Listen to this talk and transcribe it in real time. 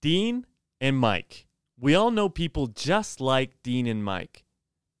Dean and Mike. We all know people just like Dean and Mike.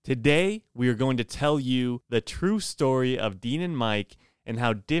 Today, we are going to tell you the true story of Dean and Mike and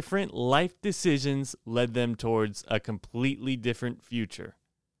how different life decisions led them towards a completely different future.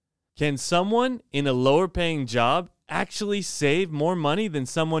 Can someone in a lower paying job actually save more money than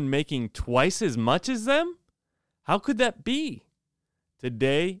someone making twice as much as them? How could that be?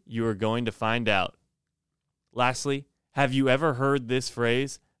 Today, you are going to find out. Lastly, have you ever heard this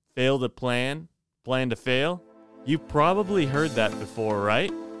phrase, fail to plan, plan to fail? You've probably heard that before,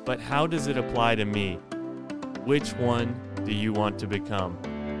 right? But how does it apply to me? Which one do you want to become,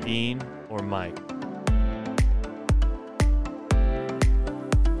 Dean or Mike?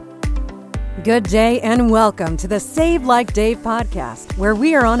 Good day and welcome to the Save Like Dave podcast, where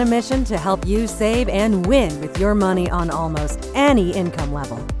we are on a mission to help you save and win with your money on almost any income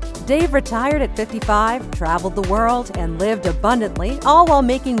level. Dave retired at 55, traveled the world, and lived abundantly, all while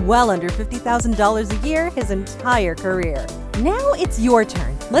making well under $50,000 a year his entire career. Now it's your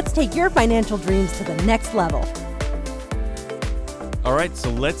turn. Let's take your financial dreams to the next level. All right, so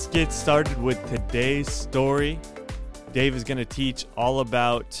let's get started with today's story. Dave is going to teach all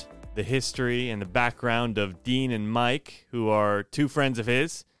about the history and the background of Dean and Mike, who are two friends of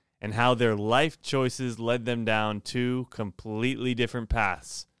his, and how their life choices led them down two completely different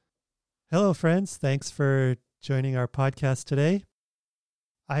paths. Hello, friends. Thanks for joining our podcast today.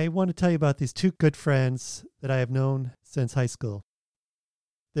 I want to tell you about these two good friends that I have known since high school.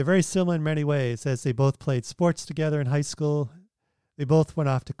 They're very similar in many ways, as they both played sports together in high school. They both went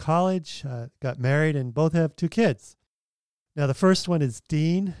off to college, got married, and both have two kids. Now, the first one is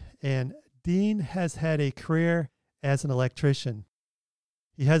Dean, and Dean has had a career as an electrician.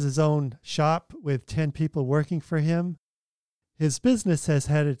 He has his own shop with 10 people working for him. His business has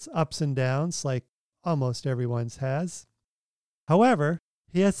had its ups and downs, like almost everyone's has. However,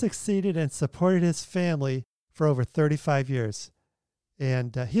 he has succeeded and supported his family for over 35 years.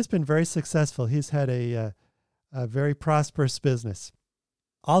 And he's been very successful. He's had a very prosperous business.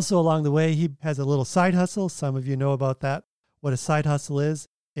 Also along the way, he has a little side hustle. Some of you know about that, what a side hustle is.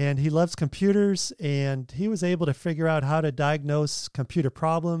 And he loves computers, and he was able to figure out how to diagnose computer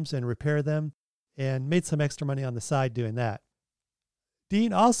problems and repair them, and made some extra money on the side doing that.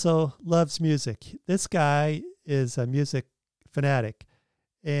 Dean also loves music. This guy is a music fanatic.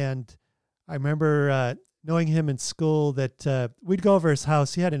 And I remember knowing him in school that we'd go over his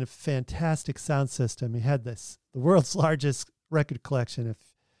house. He had a fantastic sound system. He had the world's largest record collection,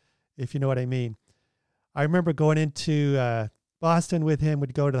 if you know what I mean. I remember going into Boston with him.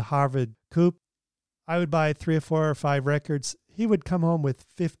 We'd go to the Harvard Coop. I would buy 3 or 4 or 5 records. He would come home with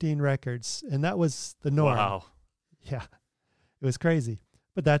 15 records, and that was the norm. Wow. Yeah, it was crazy.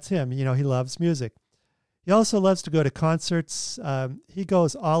 But that's him. You know, he loves music. He also loves to go to concerts. He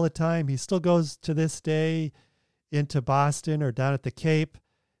goes all the time. He still goes to this day into Boston or down at the Cape.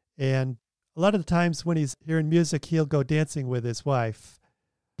 And a lot of the times when he's hearing music, he'll go dancing with his wife.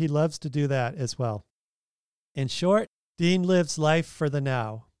 He loves to do that as well. In short, Dean lives life for the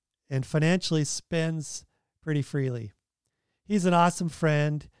now and financially spends pretty freely. He's an awesome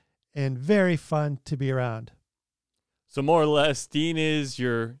friend and very fun to be around. So more or less, Dean is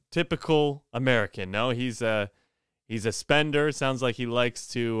your typical American. No, he's a spender. Sounds like he likes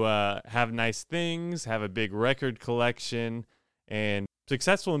to have nice things, have a big record collection, and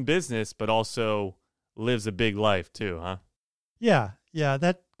successful in business, but also lives a big life too, huh? Yeah,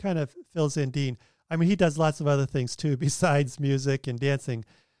 that kind of fills in Dean. I mean, he does lots of other things too besides music and dancing.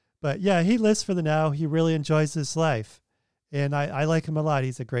 But yeah, he lives for the now. He really enjoys his life. And I like him a lot.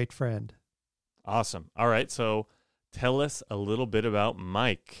 He's a great friend. Awesome. All right, so tell us a little bit about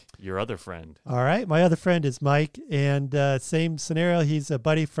Mike, your other friend. All right. My other friend is Mike, and same scenario. He's a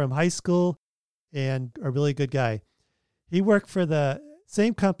buddy from high school and a really good guy. He worked for the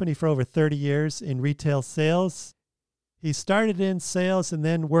same company for over 30 years in retail sales. He started in sales and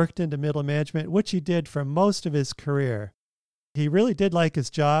then worked into middle management, which he did for most of his career. He really did like his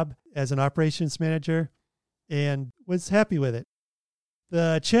job as an operations manager and was happy with it.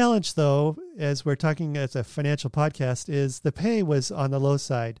 The challenge, though, as we're talking as a financial podcast, is the pay was on the low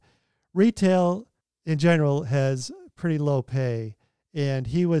side. Retail, in general, has pretty low pay, and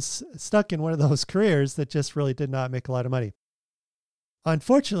he was stuck in one of those careers that just really did not make a lot of money.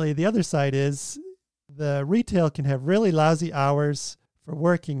 Unfortunately, the other side is the retail can have really lousy hours for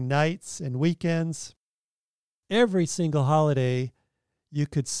working nights and weekends. Every single holiday, you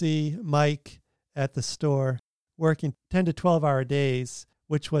could see Mike at the store working 10 to 12-hour days,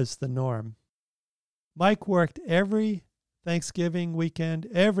 which was the norm. Mike worked every Thanksgiving weekend,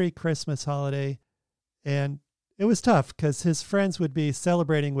 every Christmas holiday, and it was tough because his friends would be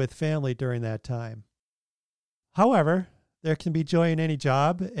celebrating with family during that time. However, there can be joy in any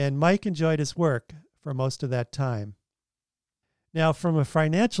job, and Mike enjoyed his work for most of that time. Now, from a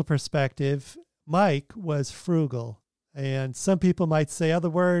financial perspective, Mike was frugal, and some people might say other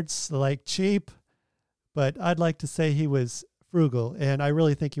words like cheap, but I'd like to say he was frugal, and I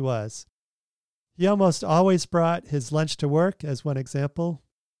really think he was. He almost always brought his lunch to work, as one example.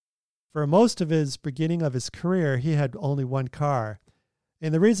 For most of his beginning of his career, he had only one car,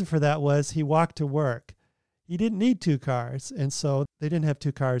 and the reason for that was he walked to work. He didn't need two cars, and so they didn't have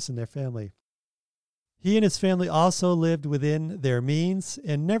two cars in their family. He and his family also lived within their means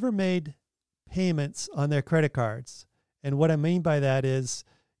and never made payments on their credit cards. And what I mean by that is,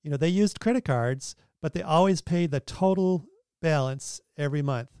 they used credit cards, but they always paid the total balance every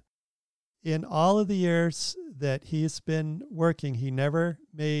month. In all of the years that he's been working, he never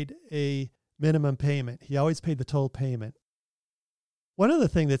made a minimum payment. He always paid the total payment. One other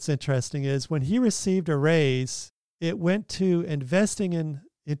thing that's interesting is when he received a raise, it went to investing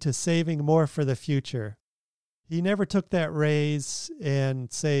into saving more for the future. He never took that raise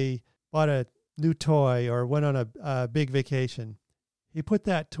and, say, bought a new toy or went on a big vacation. He put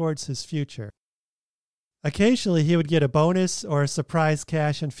that towards his future. Occasionally, he would get a bonus or a surprise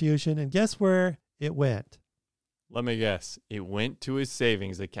cash infusion, and guess where it went? Let me guess. It went to his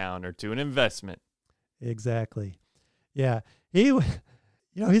savings account or to an investment. Exactly. Yeah.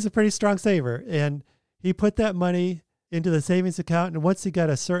 He's a pretty strong saver, and he put that money into the savings account, and once he got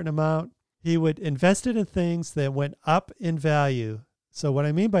a certain amount, he would invest it in things that went up in value. So what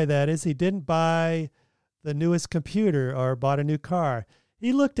I mean by that is he didn't buy the newest computer or bought a new car.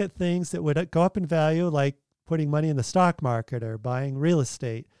 He looked at things that would go up in value, like putting money in the stock market or buying real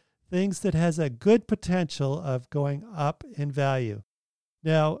estate, things that has a good potential of going up in value.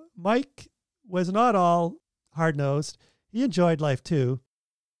 Now, Mike was not all hard-nosed. He enjoyed life too.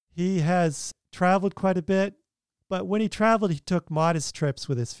 He has traveled quite a bit, but when he traveled, he took modest trips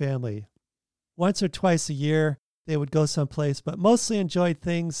with his family. Once or twice a year, they would go someplace, but mostly enjoyed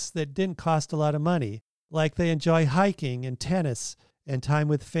things that didn't cost a lot of money, like they enjoy hiking and tennis and time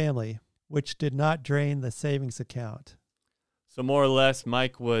with family, which did not drain the savings account. So more or less,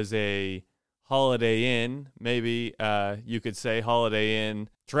 Mike was a Holiday Inn, maybe you could say Holiday Inn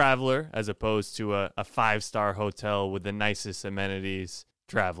traveler, as opposed to a five-star hotel with the nicest amenities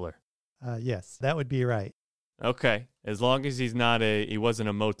traveler. Yes, that would be right. Okay, as long as he wasn't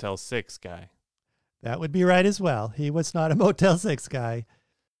a Motel 6 guy. That would be right as well. He was not a Motel 6 guy.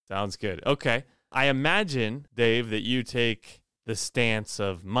 Sounds good. Okay. I imagine, Dave, that you take the stance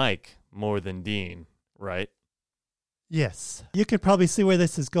of Mike more than Dean, right? Yes. You can probably see where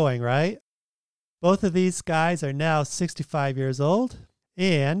this is going, right? Both of these guys are now 65 years old,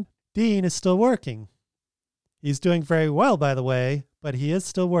 and Dean is still working. He's doing very well, by the way, but he is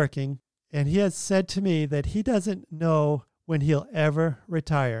still working, and he has said to me that he doesn't know when he'll ever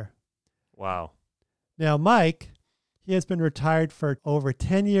retire. Wow. Now, Mike, he has been retired for over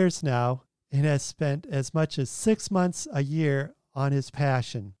 10 years now and has spent as much as 6 months a year on his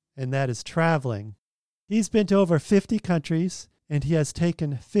passion, and that is traveling. He's been to over 50 countries, and he has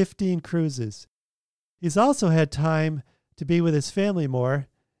taken 15 cruises. He's also had time to be with his family more,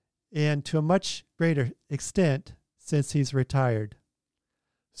 and to a much greater extent since he's retired.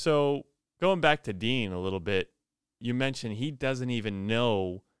 So, going back to Dean a little bit, you mentioned he doesn't even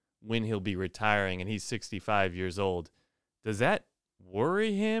know when he'll be retiring, and he's 65 years old. Does that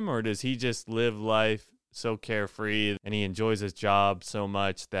worry him, or does he just live life so carefree and he enjoys his job so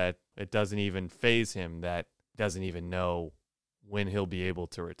much that it doesn't even faze him, that doesn't even know when he'll be able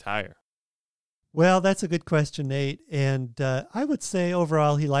to retire? Well, that's a good question, Nate. And I would say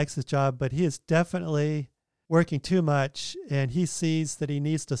overall he likes his job, but he is definitely working too much, and he sees that he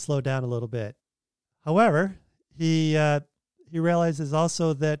needs to slow down a little bit. However, he realizes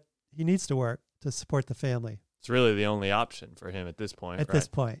also that he needs to work to support the family. It's really the only option for him at this point. At this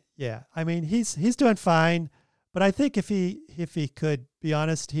point, yeah. I mean, he's doing fine, but I think if he could be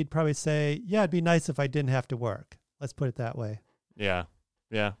honest, he'd probably say, "Yeah, it'd be nice if I didn't have to work." Let's put it that way. Yeah.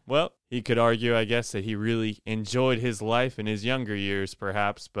 Well, he could argue, I guess, that he really enjoyed his life in his younger years,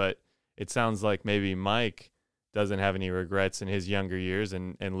 perhaps, but it sounds like maybe Mike doesn't have any regrets in his younger years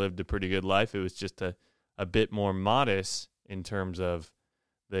and lived a pretty good life. It was just a bit more modest in terms of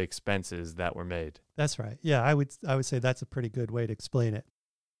the expenses that were made. That's right. Yeah, I would say that's a pretty good way to explain it.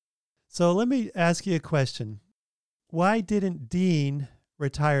 So let me ask you a question. Why didn't Dean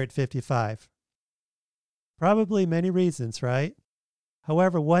retire at 55? Probably many reasons, right?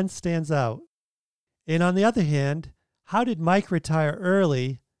 However, one stands out. And on the other hand, how did Mike retire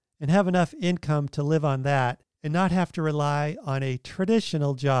early and have enough income to live on that and not have to rely on a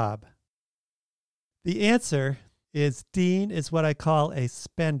traditional job? The answer is Dean is what I call a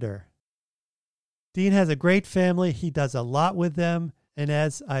spender. Dean has a great family. He does a lot with them. And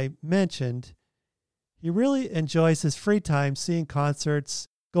as I mentioned, he really enjoys his free time seeing concerts,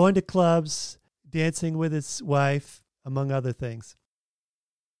 going to clubs, dancing with his wife, among other things.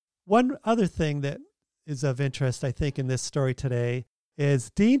 One other thing that is of interest, I think, in this story today is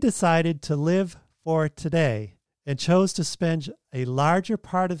Dean decided to live for today and chose to spend a larger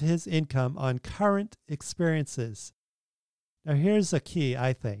part of his income on current experiences. Now, here's a key,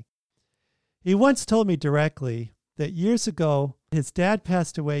 I think. He once told me directly that years ago, his dad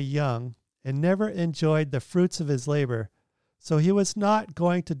passed away young and never enjoyed the fruits of his labor, so he was not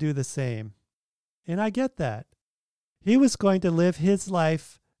going to do the same. And I get that. He was going to live his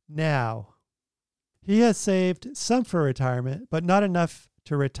life now. He has saved some for retirement, but not enough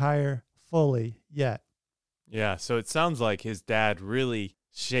to retire fully yet. Yeah, so it sounds like his dad really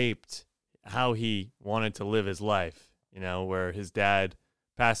shaped how he wanted to live his life, where his dad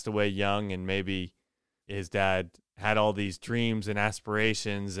passed away young and maybe his dad had all these dreams and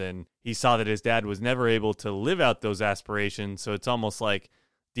aspirations and he saw that his dad was never able to live out those aspirations. So it's almost like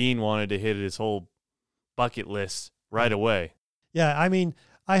Dean wanted to hit his whole bucket list right away. Yeah, I mean,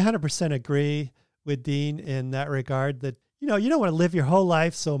 I 100% agree with Dean in that regard that, you don't want to live your whole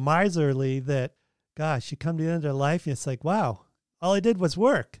life so miserly that, gosh, you come to the end of life and it's like, wow, all I did was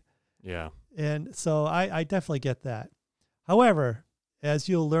work. Yeah. And so I definitely get that. However, as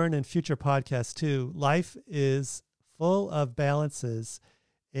you'll learn in future podcasts too, life is full of balances.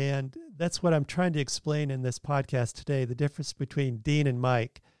 And that's what I'm trying to explain in this podcast today, the difference between Dean and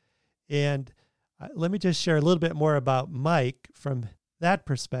Mike. And let me just share a little bit more about Mike from that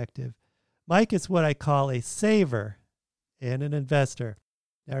perspective. Mike is what I call a saver and an investor.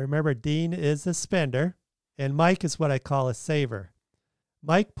 Now remember, Dean is a spender, and Mike is what I call a saver.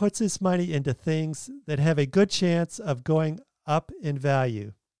 Mike puts his money into things that have a good chance of going up in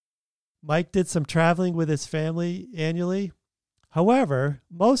value. Mike did some traveling with his family annually. However,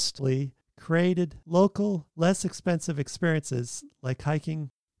 mostly created local, less expensive experiences like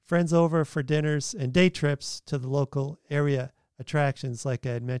hiking friends over for dinners and day trips to the local area attractions like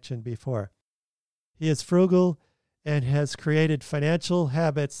I had mentioned before. He is frugal and has created financial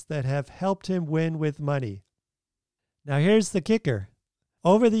habits that have helped him win with money. Now here's the kicker.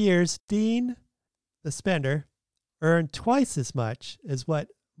 Over the years, Dean, the spender, earned twice as much as what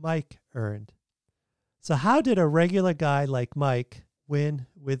Mike earned. So how did a regular guy like Mike win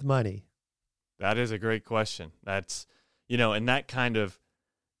with money? That is a great question. That's, and that kind of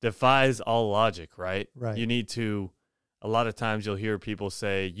defies all logic, right? Right. A lot of times you'll hear people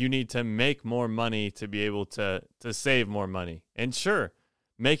say, you need to make more money to be able to save more money. And sure,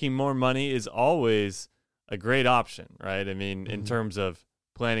 making more money is always a great option, right? I mean, in terms of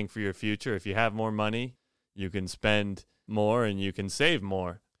planning for your future, if you have more money, you can spend more and you can save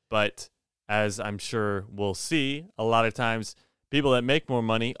more. But as I'm sure we'll see, a lot of times people that make more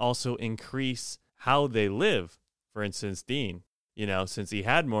money also increase how they live. For instance, Dean, since he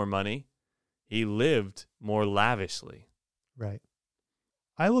had more money, he lived more lavishly. Right.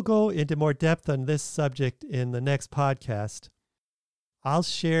 I will go into more depth on this subject in the next podcast. I'll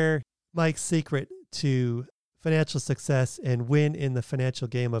share Mike's secret to financial success and win in the financial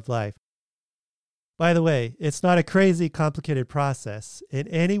game of life. By the way, it's not a crazy, complicated process, and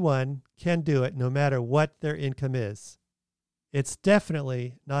anyone can do it no matter what their income is. It's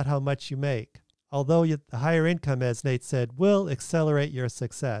definitely not how much you make, although the higher income, as Nate said, will accelerate your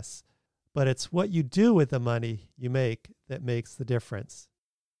success. But it's what you do with the money you make that makes the difference.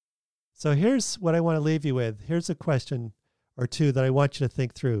 So here's what I want to leave you with. Here's a question or two that I want you to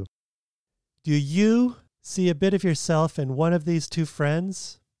think through. Do you see a bit of yourself in one of these two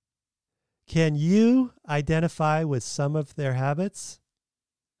friends? Can you identify with some of their habits?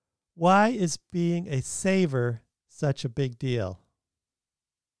 Why is being a saver such a big deal?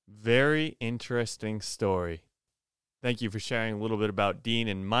 Very interesting story. Thank you for sharing a little bit about Dean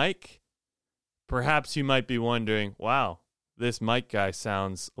and Mike. Perhaps you might be wondering, wow, this Mike guy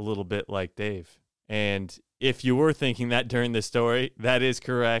sounds a little bit like Dave. And if you were thinking that during the story, that is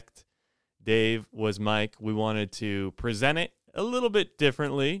correct. Dave was Mike. We wanted to present it a little bit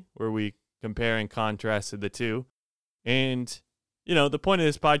differently, where we compare and contrast the two. And, the point of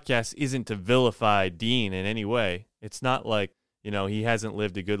this podcast isn't to vilify Dean in any way. It's not like, he hasn't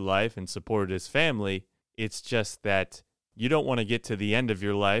lived a good life and supported his family. It's just that you don't want to get to the end of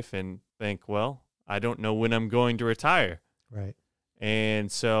your life and think, well, I don't know when I'm going to retire. Right.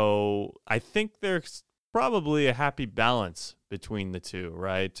 And so I think there's probably a happy balance between the two,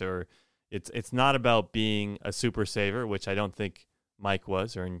 right? Or, It's not about being a super saver, which I don't think Mike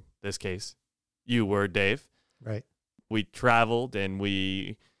was, or in this case, you were, Dave. Right. We traveled and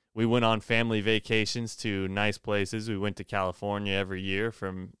we went on family vacations to nice places. We went to California every year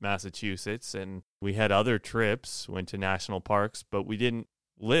from Massachusetts, and we had other trips, went to national parks, but we didn't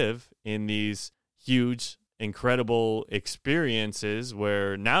live in these huge, incredible experiences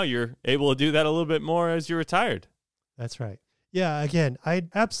where now you're able to do that a little bit more as you're retired. That's right. Yeah, again, I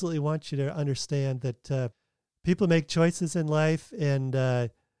absolutely want you to understand that people make choices in life, and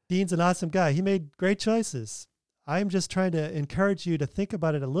Dean's an awesome guy. He made great choices. I'm just trying to encourage you to think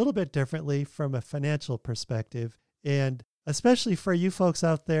about it a little bit differently from a financial perspective, and especially for you folks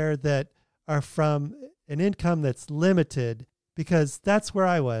out there that are from an income that's limited, because that's where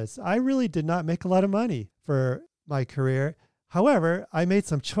I was. I really did not make a lot of money for my career. However, I made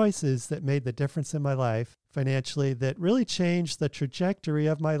some choices that made the difference in my life financially that really changed the trajectory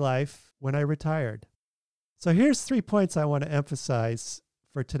of my life when I retired. So here's 3 points I want to emphasize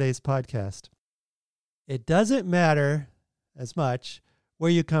for today's podcast. It doesn't matter as much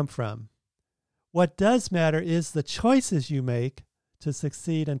where you come from. What does matter is the choices you make to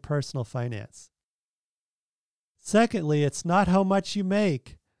succeed in personal finance. Secondly, it's not how much you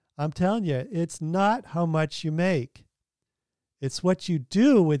make. I'm telling you, it's not how much you make. It's what you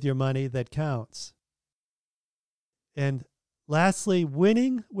do with your money that counts. And lastly,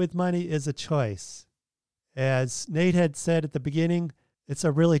 winning with money is a choice. As Nate had said at the beginning, it's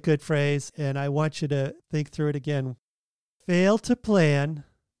a really good phrase, and I want you to think through it again. Fail to plan,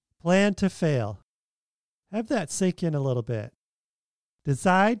 plan to fail. Have that sink in a little bit.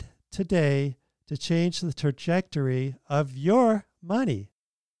 Decide today to change the trajectory of your money.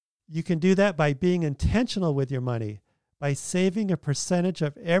 You can do that by being intentional with your money, by saving a percentage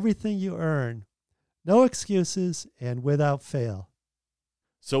of everything you earn. No excuses and without fail.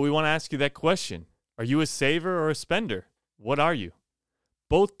 So we want to ask you that question. Are you a saver or a spender? What are you?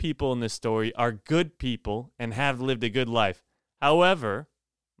 Both people in this story are good people and have lived a good life. However,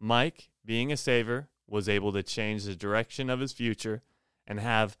 Mike, being a saver, was able to change the direction of his future and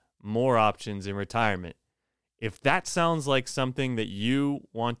have more options in retirement. If that sounds like something that you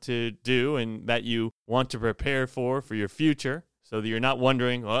want to do and that you want to prepare for your future, so that you're not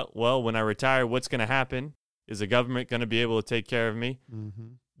wondering, well, when I retire, what's going to happen? Is the government going to be able to take care of me? Mm-hmm.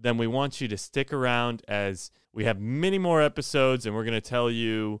 Then we want you to stick around as we have many more episodes, and we're going to tell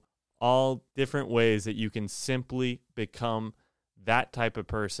you all different ways that you can simply become that type of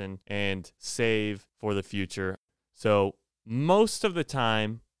person and save for the future. So most of the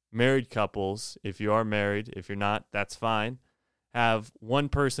time, married couples, if you are married, if you're not, that's fine, have one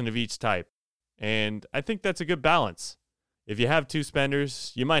person of each type. And I think that's a good balance. If you have two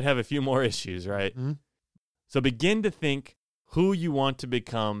spenders, you might have a few more issues, right? Mm-hmm. So begin to think who you want to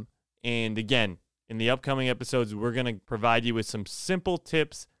become. And again, in the upcoming episodes, we're going to provide you with some simple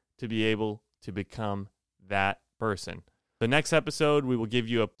tips to be able to become that person. The next episode, we will give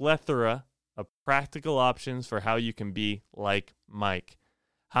you a plethora of practical options for how you can be like Mike,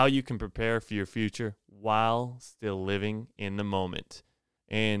 how you can prepare for your future while still living in the moment.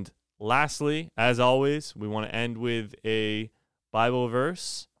 And lastly, as always, we want to end with a Bible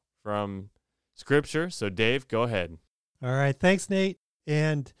verse from Scripture. So Dave, go ahead. All right. Thanks, Nate.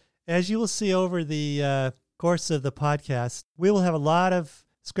 And as you will see over the course of the podcast, we will have a lot of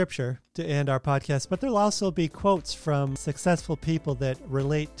Scripture to end our podcast, but there'll also be quotes from successful people that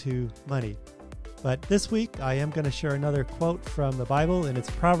relate to money. But this week, I am going to share another quote from the Bible, and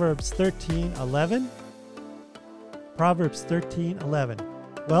it's Proverbs 13:11. Proverbs 13:11.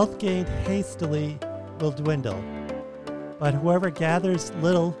 Wealth gained hastily will dwindle, but whoever gathers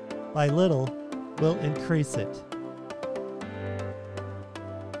little by little will increase it.